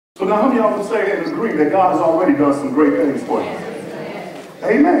So now how many of y'all would say and agree that God has already done some great things for you?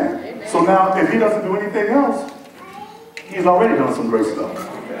 Amen. So now if he doesn't do anything else, he's already done some great stuff.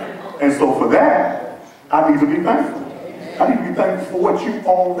 And so for that, I need to be thankful. I need to be thankful for what you've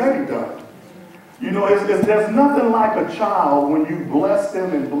already done. You know, there's nothing like a child when you bless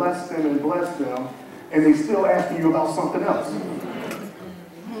them and bless them and bless them, and they still asking you about something else.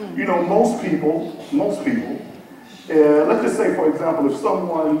 You know, most people, let's just say, for example, if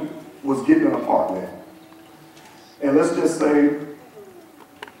someone was getting an apartment, and let's just say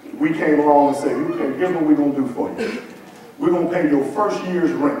we came along and said, okay, here's what we're going to do for you. We're going to pay your first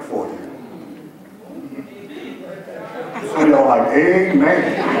year's rent for you. Some of y'all like, amen.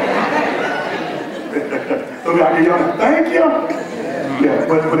 Some of y'all, thank you. Yeah,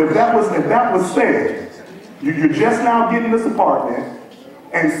 but if that was said, you're just now getting this apartment,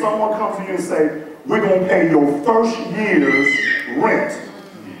 and someone comes to you and say, we're going to pay your first year's rent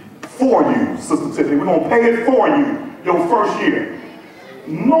for you, Sister Tiffany. We're going to pay it for you, your first year.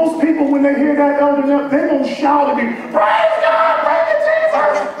 Most people, when they hear that, elder, they're going to shout at me, praise God, praise Jesus.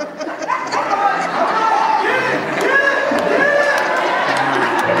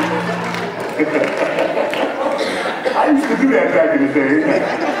 I used to do that back in the day.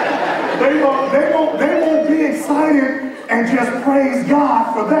 They won't be excited and just praise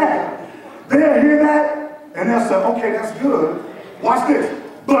God for that. They'll hear that and they'll say, okay, that's good. Watch this.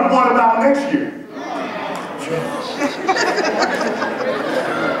 But what about next year?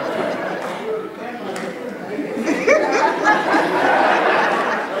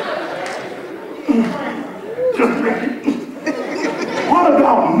 What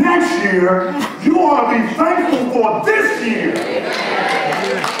about next year? You ought to be thankful for this year.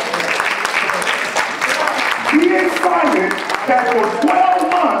 Be excited that for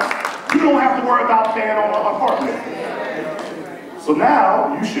 12 months, you don't have to worry about paying on an apartment. So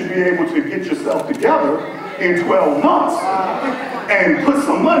now you should be able to get yourself together in 12 months and put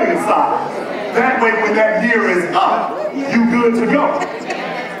some money aside. That way when that year is up, you good to go.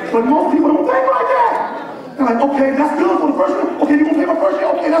 But most people don't think like that. They're like, okay, that's good for the first year. Okay, you gonna pay my first year?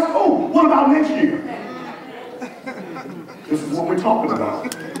 Okay, that's cool. What about next year? This is what we're talking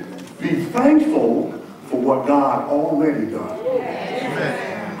about. Be thankful for what God already done. Amen.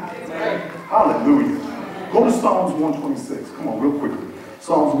 Hallelujah. Go to Psalms 126. Come on, real quickly.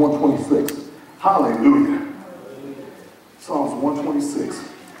 Psalms 126. Hallelujah. Psalms 126.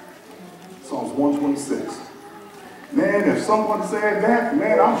 Psalms 126. Man, if someone said that,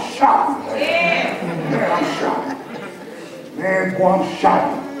 man, I'm shocked. Man, I'm shocked. Man, boy, I'm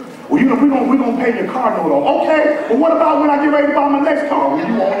shocked. Well, you know, we're gonna pay your car note off. Okay, well, what about when I get ready to buy my next car? Well,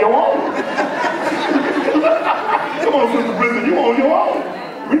 you on your own. Come on, Sister Bridget, you on your own.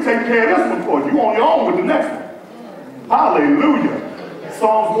 We take care of this one for you. You on your own with the next one. Hallelujah.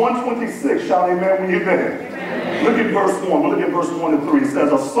 Psalms 126, shout amen when you're there. Look at verse 1. We'll look at verse 1 and 3. It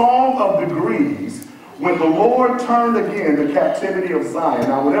says, a song of degrees when the Lord turned again the captivity of Zion.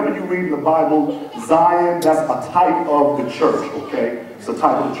 Now, whenever you read in the Bible, Zion, that's a type of the church, okay? It's a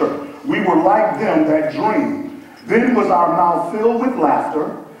type of the church. We were like them that dreamed. Then was our mouth filled with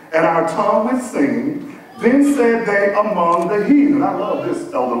laughter, and our tongue with singing. Then said they among the heathen. I love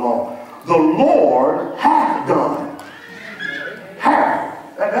this, Elder Law. The Lord hath done.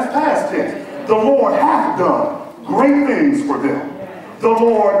 Hath. That's past tense. The Lord hath done great things for them. The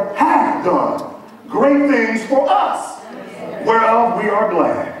Lord hath done great things for us, whereof we are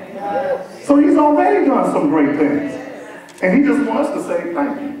glad. So he's already done some great things. And he just wants us to say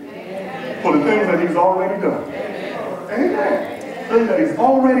thank you for the things that he's already done. Amen. Things that he's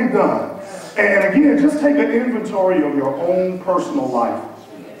already done. And again, just take an inventory of your own personal life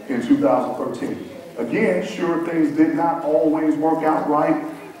in 2013. Again, sure, things did not always work out right,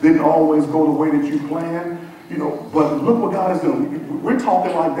 didn't always go the way that you planned, you know, but look what God is doing. We're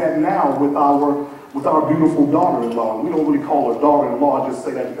talking like that now with our beautiful daughter-in-law. We don't really call her daughter-in-law, just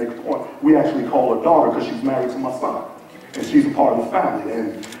say that to make a point. We actually call her daughter because she's married to my son. And she's a part of the family.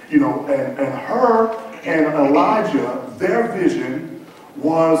 And, you know, and her and Elijah, their vision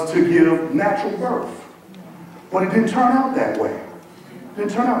was to give natural birth. But it didn't turn out that way. It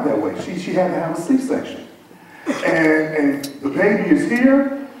didn't turn out that way. She had to have a C-section. And the baby is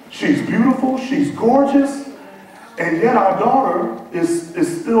here. She's beautiful. She's gorgeous. And yet our daughter is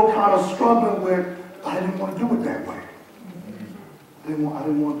still kind of struggling with, I didn't want to do it that way. I didn't want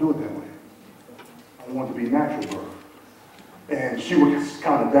to do it that way. I wanted to be natural birth. And she was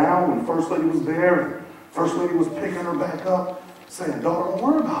kind of down when First Lady was there. And First Lady was picking her back up, saying, daughter, don't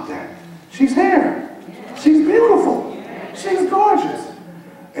worry about that. She's here. She's beautiful. She's gorgeous.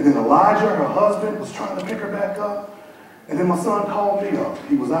 And then Elijah, her husband, was trying to pick her back up. And then my son called me up.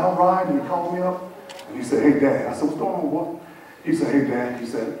 He was out riding and he called me up and he said, hey, Dad. I said, what's going on, boy? He said, hey, Dad. He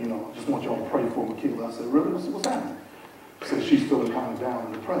said, you know, I just want y'all to pray for Michaela. I said, really? I said, what's happening? He said, she's feeling kind of down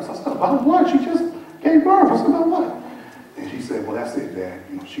and depressed. I said, about what? She just gave birth. I said, about what? And he said, well, that's it, Dad.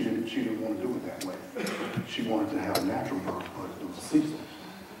 You know, she didn't want to do it that way. She wanted to have a natural birth, but it was a C-section.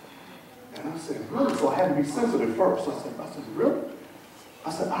 And I said, really? So I had to be sensitive first. I said, really? I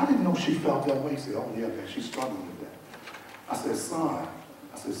said, I didn't know she felt that way. He said, oh, yeah, Dad, she's struggling with that. I said, son,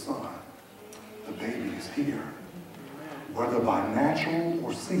 the baby is here. Whether by natural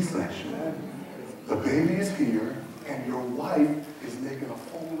or C-section, the baby is here, and your wife is making a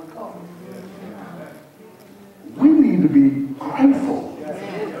full recovery. We need to be grateful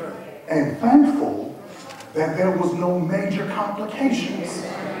and thankful that there was no major complications.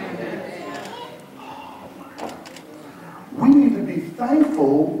 We need to be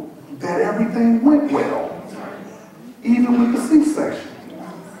thankful that everything went well, even with the C-section.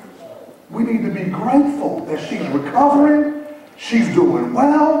 We need to be grateful that she's recovering, she's doing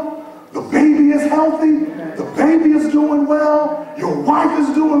well, the baby is healthy, the baby is doing well, your wife is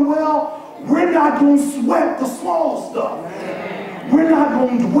doing well. We're not going to sweat the small stuff. We're not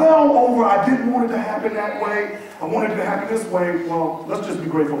going to dwell over, I didn't want it to happen that way, I wanted it to happen this way. Well, let's just be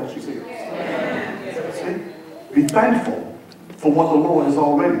grateful that she's here. See? Be thankful for what the Lord has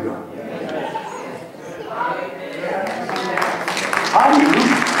already done.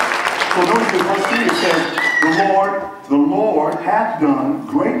 Hallelujah. So notice in verse 3 it says, the Lord hath done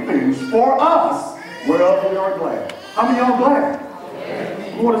great things for us, whereof we are glad. How many of y'all glad?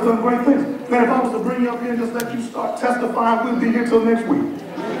 The Lord has done great things. Man, if I was to bring you up here and just let you start testifying, we'll be here till next week.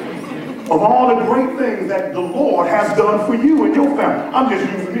 Of all the great things that the Lord has done for you and your family. I'm just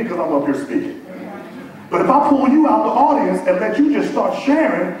using me because I'm up here speaking. But if I pull you out the audience and let you just start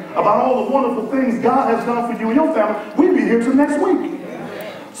sharing about all the wonderful things God has done for you and your family, we'll be here till next week.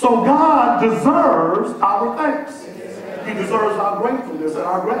 So God deserves our thanks. He deserves our gratefulness and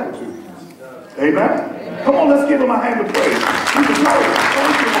our gratitude. Amen? Come on, let's give him a hand of praise. He deserves it.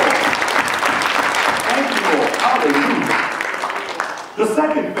 Thank you, Lord. Thank you, Lord. Hallelujah. The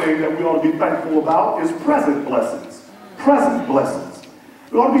second thing that we ought to be thankful about is present blessings. Present blessings.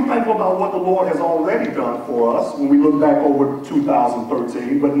 We ought to be thankful about what the Lord has already done for us when we look back over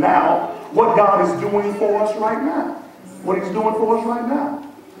 2013, but now, what God is doing for us right now. What he's doing for us right now.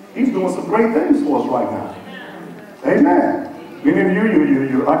 He's doing some great things for us right now. Amen. Many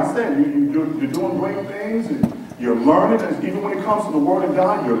of you, like I said, you're doing great things, and you're learning, and even when it comes to the Word of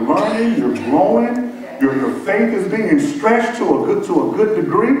God, you're learning, you're growing, your faith is being stretched to a good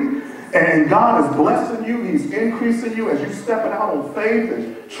degree, and God is blessing you, he's increasing you as you're stepping out on faith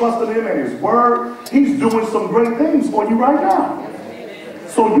and trusting him and his Word. He's doing some great things for you right now.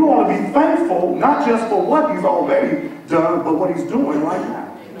 So you ought to be thankful, not just for what he's already done, but what he's doing right now.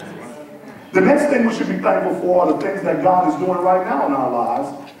 The next thing we should be thankful for are the things that God is doing right now in our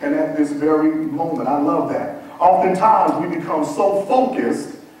lives and at this very moment. I love that. Oftentimes we become so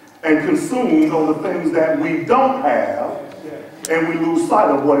focused and consumed on the things that we don't have, and we lose sight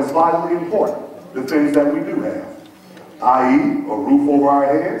of what is vitally important, the things that we do have, i.e. a roof over our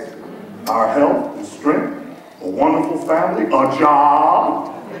heads, our health and strength, a wonderful family, a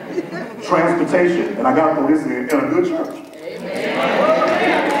job, transportation, and I got to throw this in a good church. Amen.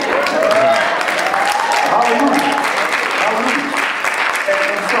 Hallelujah. Hallelujah.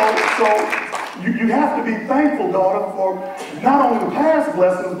 And so you have to be thankful, daughter, for not only the past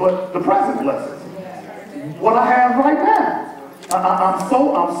blessings, but the present blessings. What I have right now. I'm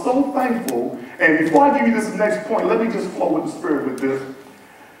so thankful. And before I give you this next point, let me just flow with the Spirit with this.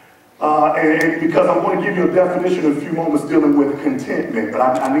 And because I'm going to give you a definition in a few moments dealing with contentment, but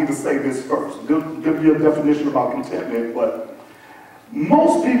I need to say this first. Give you a definition about contentment, but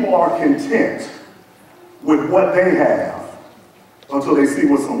most people are content with what they have until they see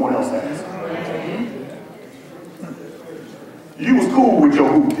what someone else has. You was cool with your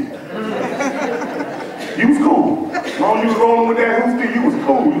hoopty. You was cool. As long as you was rolling with that hoopty, you was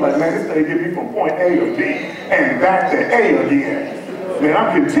cool. You like, man, this thing get me from point A to B and back to A again. Man,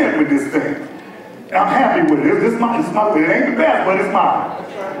 I'm content with this thing. I'm happy with it. This is my, it ain't the best, but it's mine.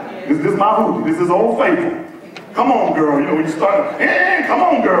 This is my hoopty. This is Old Faithful. Come on, girl. You know, when you start, hey, come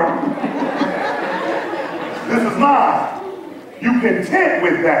on, girl. This is mine. You're content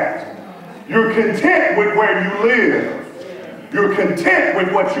with that. You're content with where you live. You're content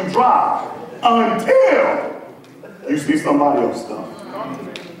with what you drive until you see somebody else's stuff.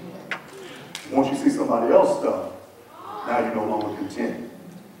 Once you see somebody else's stuff, now you're no longer content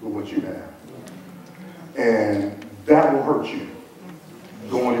with what you have. And that will hurt you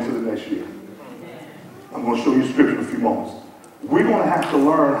going into the next year. I'm going to show you scripture in a few moments. We're going to have to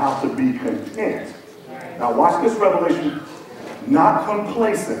learn how to be content. Now watch this revelation. Not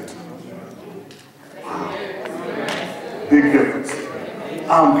complacent. Wow. Big difference.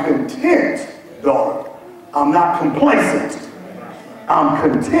 I'm content, daughter. I'm not complacent. I'm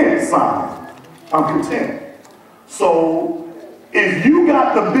content, son. I'm content. So if you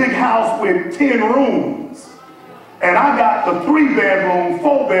got the big house with 10 rooms, and I got the 3-bedroom,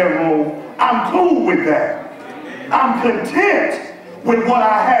 4-bedroom, I'm cool with that. I'm content with what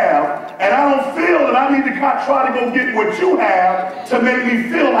I have, and I don't feel that I need to try to go get what you have to make me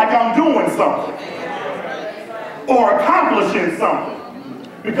feel like I'm doing something or accomplishing something.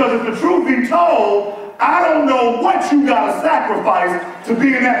 Because if the truth be told, I don't know what you got to sacrifice to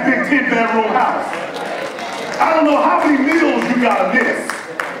be in that big 10-bedroom house. I don't know how many meals you got to miss.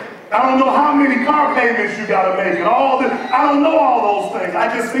 I don't know how many car payments you got to make and all this. I don't know all those things. I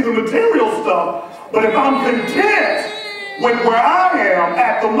just see the material stuff. But if I'm content with where I am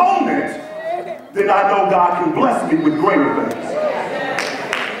at the moment, then I know God can bless me with greater things.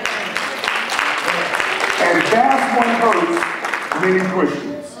 And that's what hurts many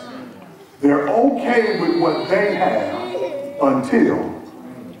Christians. They're okay with what they have until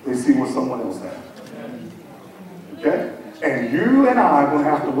they see what someone else has. Okay? And you and I are going to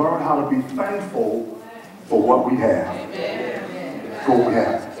have to learn how to be thankful for what we have. For what we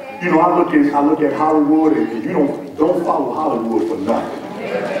have. You know, I look at Hollywood, and you don't follow Hollywood for nothing.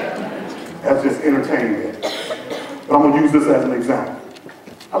 That's just entertainment. But I'm going to use this as an example.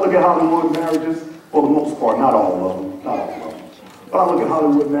 I look at Hollywood marriages, for the most part, not all of them, not all of them. But I look at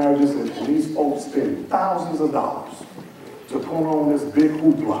Hollywood marriages, and these folks spend thousands of dollars to put on this big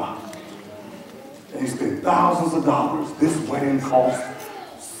hoopla. And they spend thousands of dollars. This wedding costs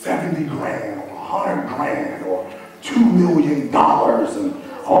 70 grand or 100 grand or $2 million and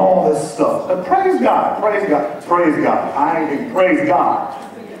all this stuff. But praise God, praise God, praise God. I ain't praise God.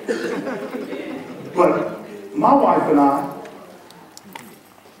 But my wife and I,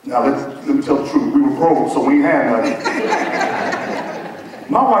 now let me tell the truth, we were broke, so we ain't had nothing.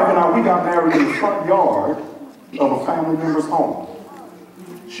 My wife and I, we got married in the front yard of a family member's home.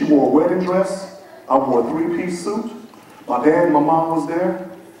 She wore a wedding dress. I wore a 3-piece suit. My dad and my mom was there.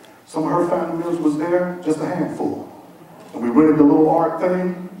 Some of her family members was there, just a handful. And we rented the little art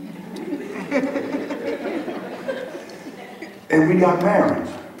thing. And we got married.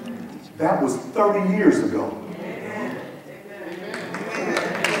 That was 30 years ago.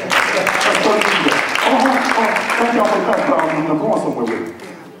 That's 30 years ago. Thank y'all for coming. I'm going somewhere with it.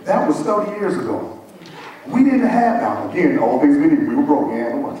 That was 30 years ago. We didn't have, now again, all things being equal, we were broke,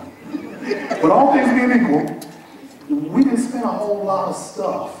 yeah, money. But all things being equal, we didn't spend a whole lot of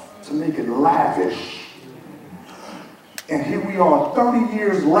stuff to make it lavish. And here we are 30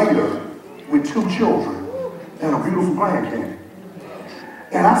 years later with 2 children and a beautiful grandkid.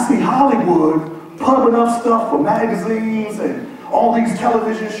 And I see Hollywood pumping up stuff for magazines and all these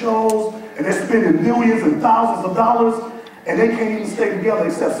television shows, and they're spending millions and thousands of dollars, and they can't even stay together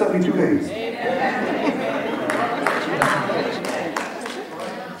except 72 days.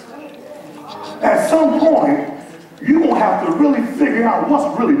 At some point, you're going to have to really figure out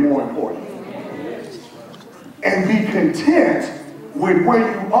what's really more important. And be content with where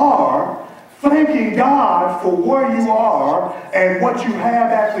you are, thanking God for where you are and what you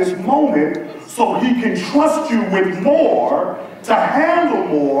have at this moment so He can trust you with more, to handle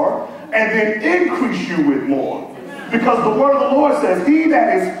more, and then increase you with more. Because the word of the Lord says, he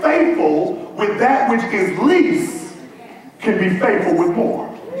that is faithful with that which is least can be faithful with more.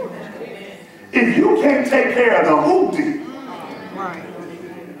 If you can't take care of the hoopty,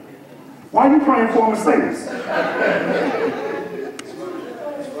 why are you praying for a Mercedes?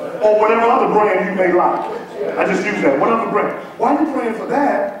 Or whatever other brand you may like. I just use that, whatever brand. Why are you praying for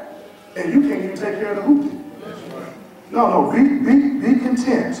that and you can't even take care of the hoopty? No, be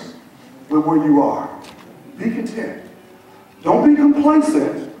content with where you are. Be content. Don't be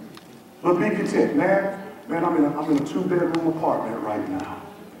complacent, but be content. Man, I'm in a 2-bedroom apartment right now.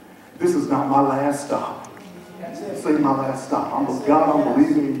 This is not my last stop. This ain't my last stop. God, I'm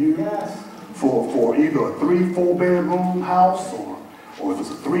believing in you for either a 3-4-bedroom house or if it's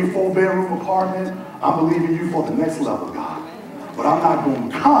a 3-4-bedroom apartment. I'm believing you for the next level, God. But I'm not going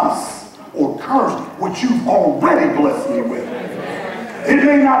to cuss or curse what you've already blessed me with. It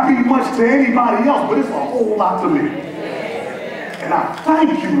may not be much to anybody else, but it's a whole lot to me. And I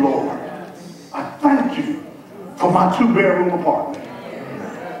thank you, Lord. I thank you for my 2-bedroom apartment.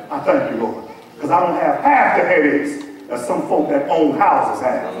 I thank you, Lord, because I don't have half the headaches that some folk that own houses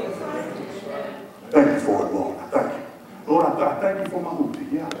have. Thank you for it, Lord. I thank you. Lord, I thank you for my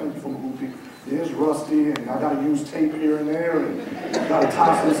hoopty. Yeah, I thank you for my hoopty. it's rusty, and I got to use tape here and there, and got to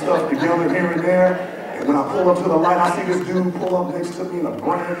tie some stuff together here and there. And when I pull up to the light, I see this dude pull up next to me in a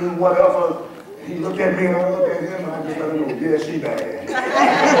brand new whatever. He looked at me and I looked at him, and I just let him know, yeah, she bad.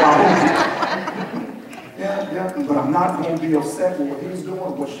 Yeah, but I'm not going to be upset with what he's doing,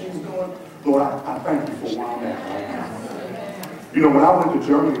 what she's doing. Lord, I thank you for where I'm at right now. You know, when I went to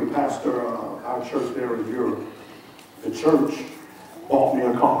Germany to pastor our church there in Europe, the church bought me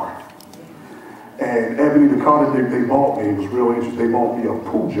a car. And Ebony, the car that they bought me, was real interesting. They bought me a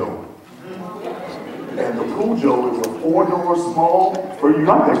Peugeot. And the Peugeot is a 4-door small, or you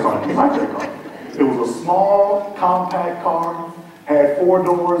like that car, you like that car. It was a small, compact car, had 4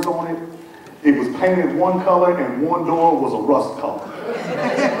 doors on it. It was painted one color and one door was a rust color.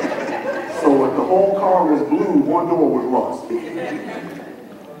 So if the whole car was blue, one door was rust.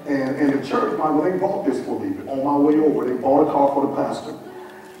 And the church, when they bought this for me, on my way over, they bought a car for the pastor.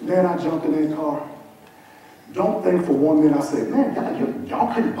 Then I jumped in that car. Don't think for 1 minute I said, man,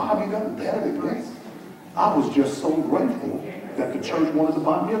 y'all couldn't buy me nothing better than this. I was just so grateful that the church wanted to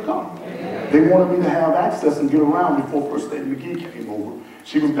buy me a car. They wanted me to have access and get around before First Lady Magee came over.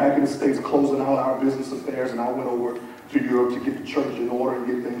 She was back in the States closing out our business affairs, and I went over to Europe to get the church in order and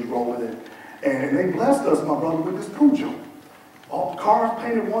get things rolling. And they blessed us, my brother, with this Peugeot. All cars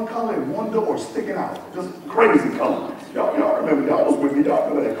painted one color and one door sticking out. Just crazy color. Y'all remember, y'all was with me, y'all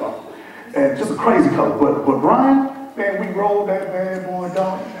remember that car. And just a crazy color. But Brian, man, we rolled that bad boy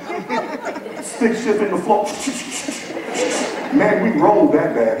down. Stick shift in the floor. Man, we rolled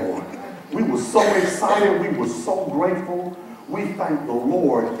that bad boy. We were so excited. We were so grateful. We thank the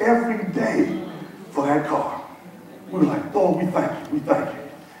Lord every day for that car. We were like, Lord, we thank you, we thank you.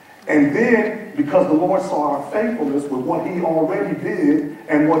 And then, because the Lord saw our faithfulness with what he already did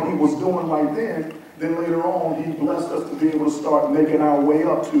and what he was doing right then later on, he blessed us to be able to start making our way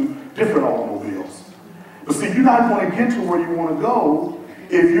up to different automobiles. But see, you're not going to get to where you want to go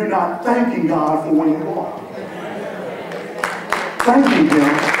if you're not thanking God for where you are. Thanking him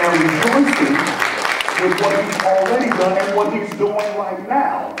and rejoicing with what he's already done and what he's doing right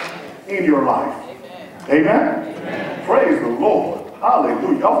now in your life. Amen? Amen. Praise the Lord.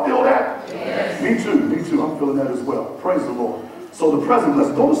 Hallelujah. Y'all feel that? Yes. Me too. I'm feeling that as well. Praise the Lord. So the present,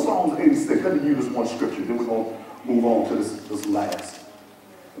 let's go to Psalms 86. Let me give you this one scripture. Then we're going to move on to this last.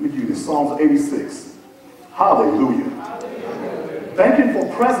 Let me give you this. Psalms 86. Hallelujah. Hallelujah. Thank him for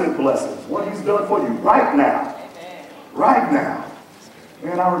present blessings. What he's done for you right now. Right now.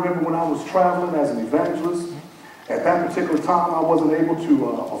 Man, I remember when I was traveling as an evangelist. At that particular time, I wasn't able to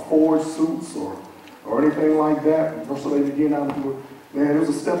afford suits or anything like that. And First Lady Magee, man, it was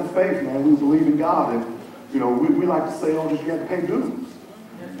a step of faith, man. We believe in God. And, you know, we like to say, oh, just you have to pay dues.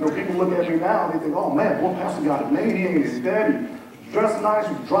 You know, people look at me now and they think, oh, man, boy, Pastor got it made. He ain't his daddy. He's dressed nice,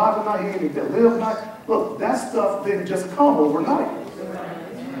 he's driving nice, he ain't live nice. Look, that stuff didn't just come overnight.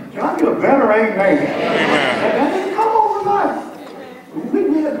 Can I get a better amen? Amen. That didn't come overnight.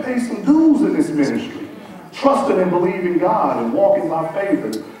 We had to pay some dues in this ministry. Trusting and believing God and walking by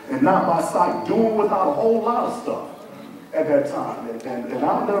faith and not by sight, doing without a whole lot of stuff at that time. And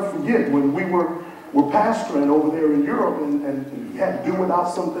I'll never forget when we were pastoring over there in Europe and we had to do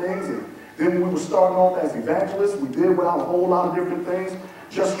without some things. And then when we were starting off as evangelists, we did without a whole lot of different things,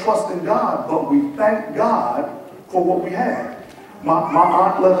 just trusting God. But we thank God for what we had. My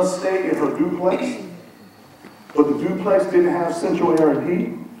aunt let us stay in her duplex, but the duplex didn't have central air and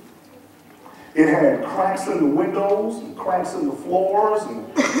heat. It had cracks in the windows and cracks in the floors and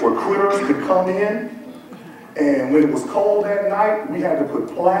where critters could come in. And when it was cold at night, we had to put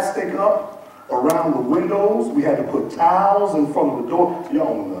plastic up around the windows. We had to put towels in front of the door.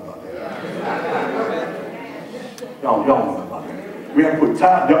 Y'all know nothing about that. Y'all know nothing about that. We had to put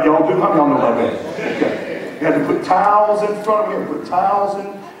towels. Y'all do? How many y'all know about that? Okay. We had to put towels in front. We had to put towels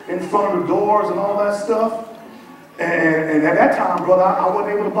in front of the doors and all that stuff. And at that time, brother, I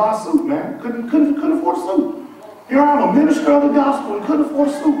wasn't able to buy a suit, man. Couldn't afford a suit. Here I am, a minister of the gospel, and couldn't afford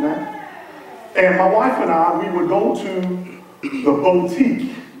a suit, man. And my wife and I, we would go to the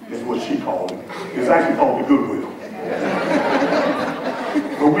boutique, is what she called it. It's actually called the Goodwill.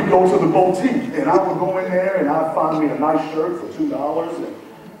 But we'd go to the boutique, and I would go in there, and I'd find me a nice shirt for $2, and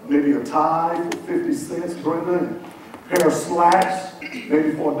maybe a tie for 50 cents, Brenda, and a pair of slacks,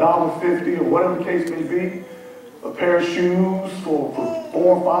 maybe for $1.50 or whatever the case may be. A pair of shoes for $4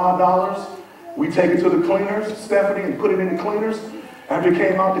 or $5. We take it to the cleaners, Stephanie, and put it in the cleaners. After it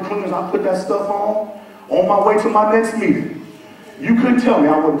came out the cleaners, I put that stuff on my way to my next meeting. You couldn't tell me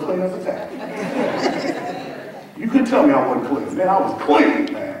I wasn't clean as a tack. You couldn't tell me I wasn't clean. Man, I was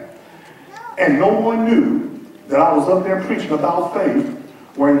clean, man. And no one knew that I was up there preaching about faith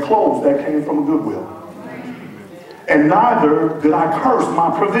wearing clothes that came from a Goodwill. And neither did I curse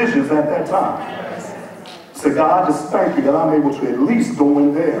my provisions at that time. So God, I just thank you that I'm able to at least go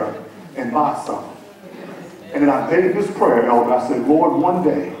in there and buy something. And then I made this prayer, Elder. I said, Lord, one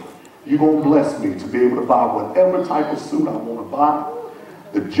day you're going to bless me to be able to buy whatever type of suit I want to buy,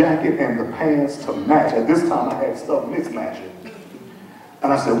 the jacket and the pants to match. At this time, I had stuff mismatching.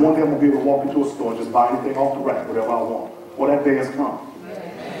 And I said, one day I'm going to be able to walk into a store and just buy anything off the rack, whatever I want. Well, that day has come.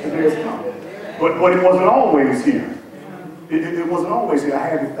 That day has come. But it wasn't always here. It wasn't always here. I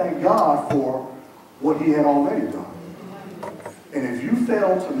had to thank God for what he had already done. And if you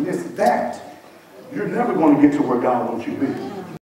fail to miss that, you're never going to get to where God wants you to be.